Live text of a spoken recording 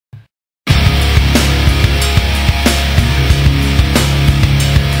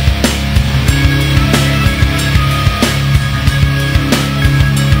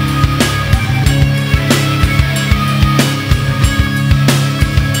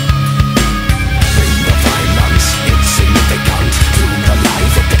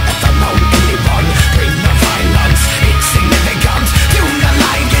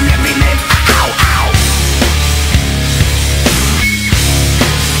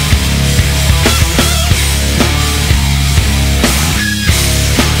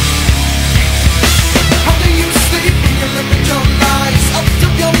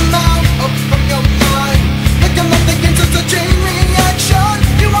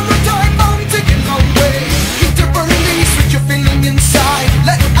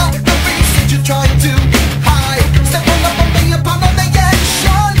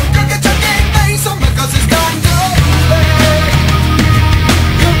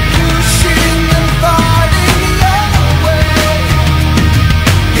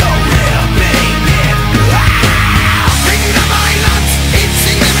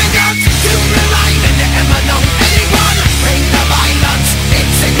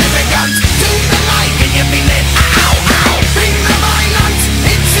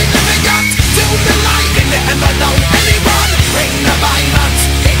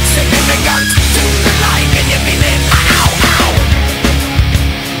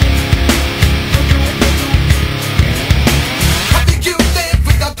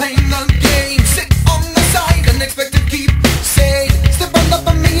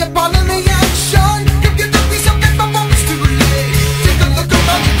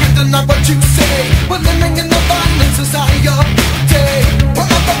deny what you say. We're living in the violent society. Well,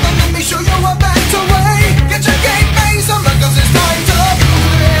 my brother, let me show you a better way. Get your game face on because it's time to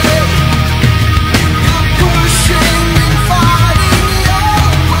play. You're pushing and fighting your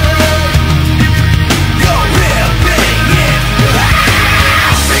way. You're real big, yeah.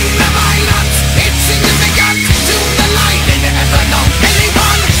 Bring the violence, it's significant. To the light, and you ever know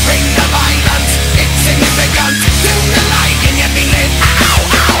anyone. Bring the violence, it's significant. To the light, and you feel it. Ow,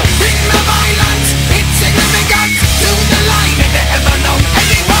 ow. Bring the violence, it's significant. To the light, and you ever know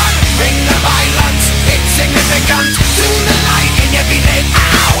anyone. Bring the violence, it's significant. To the light, and you feel it.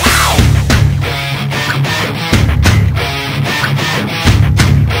 Ow, ow.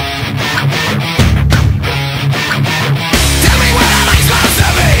 Tell me what am I supposed to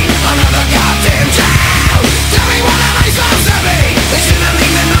be? Another goddamn child. Tell me what am I supposed to be? This is the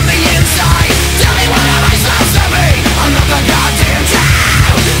demon on the inside. Tell me what am I supposed to be? Another goddamn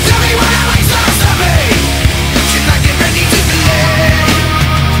child. Tell me what am I supposed to be? Should I get ready to believe?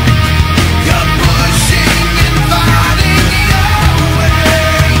 You're pushing and fighting your way.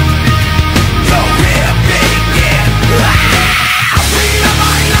 You're real big, yeah. Bring the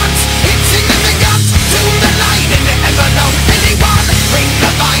violence, it's significant. To the light, and you ever know anyone. Bring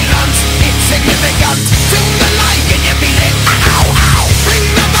the violence, it's significant. To the light, and you feel it. Ow, ow. Bring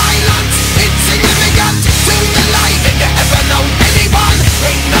the violence, it's significant. To the light, and you ever know anyone.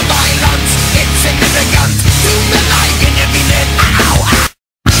 Bring the violence, it's significant. To the light, and you feel it. Ow, ow.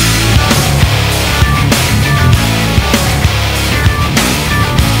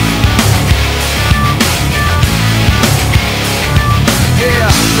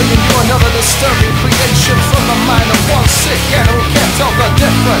 Yeah, bringing you another disturbing creation from the mind of one sick animal who can't tell the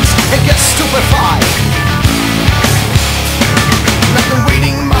difference. It gets stupefied. I've been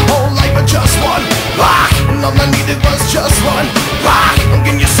waiting my whole life for just one rock, and all I needed was just one rock. And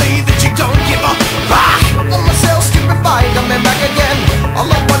can you say that you don't give a rock? I'm myself stupefied, coming back again. All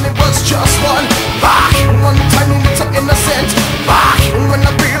I wanted was just one rock. One tiny little innocent rock. And when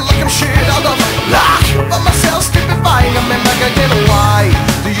I feel like I'm shit out of luck, I'm myself stupefied, coming back again. Why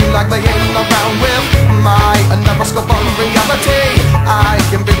do you like playing around with my never-scope on reality? I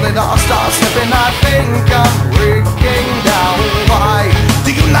can feel it all start slipping. I think I'm breaking down. Why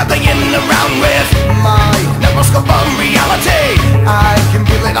do you like playing around with my never-scope on reality? I can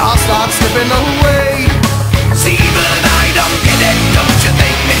feel it all start slipping away. See, but I don't get it. Don't you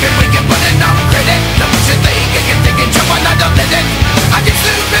think maybe we can put it on credit? Don't you think I can take it, jump on, I don't let it. I get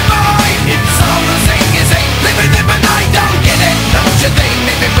stupid boy. It's all the same as ain't living it, but I don't get it. Don't you think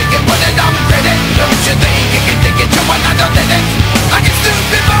maybe we can put it on credit? Don't you think I can take it, jump on, I don't let it. I get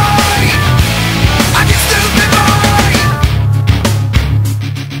stupid boy. I get stupid boy.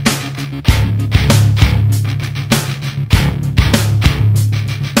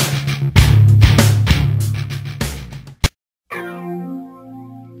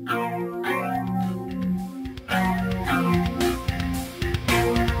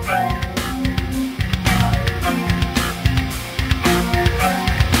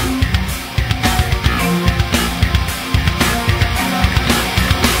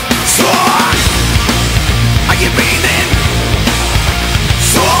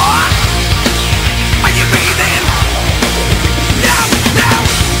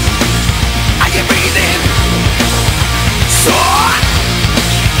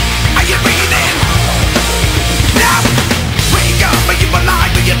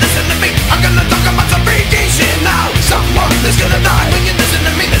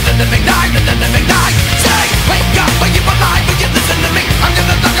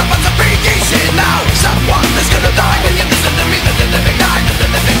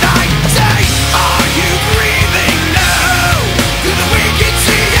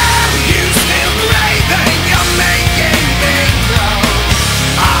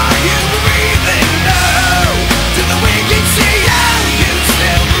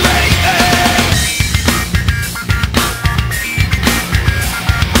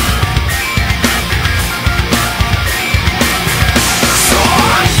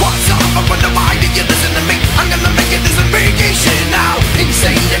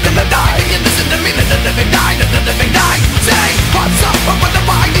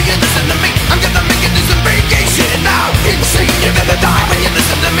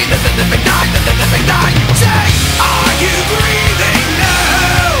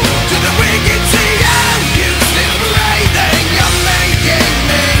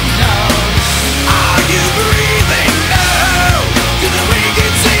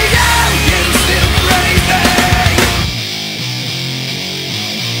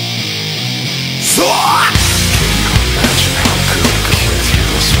 Sword!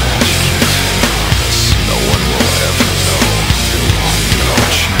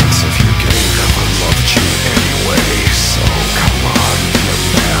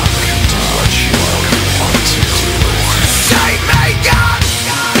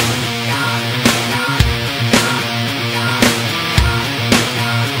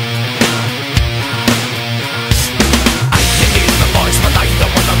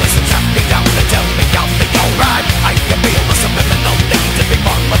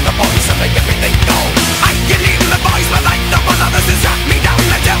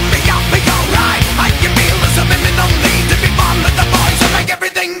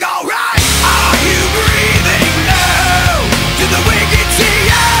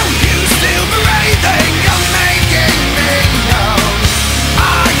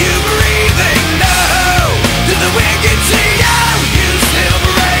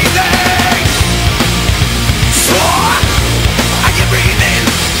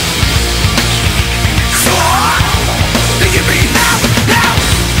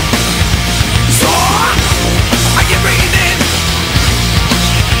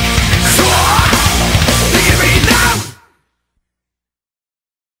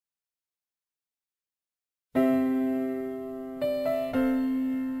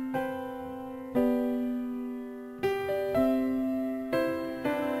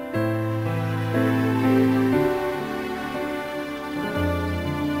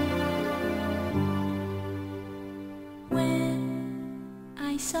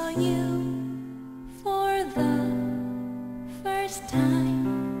 you.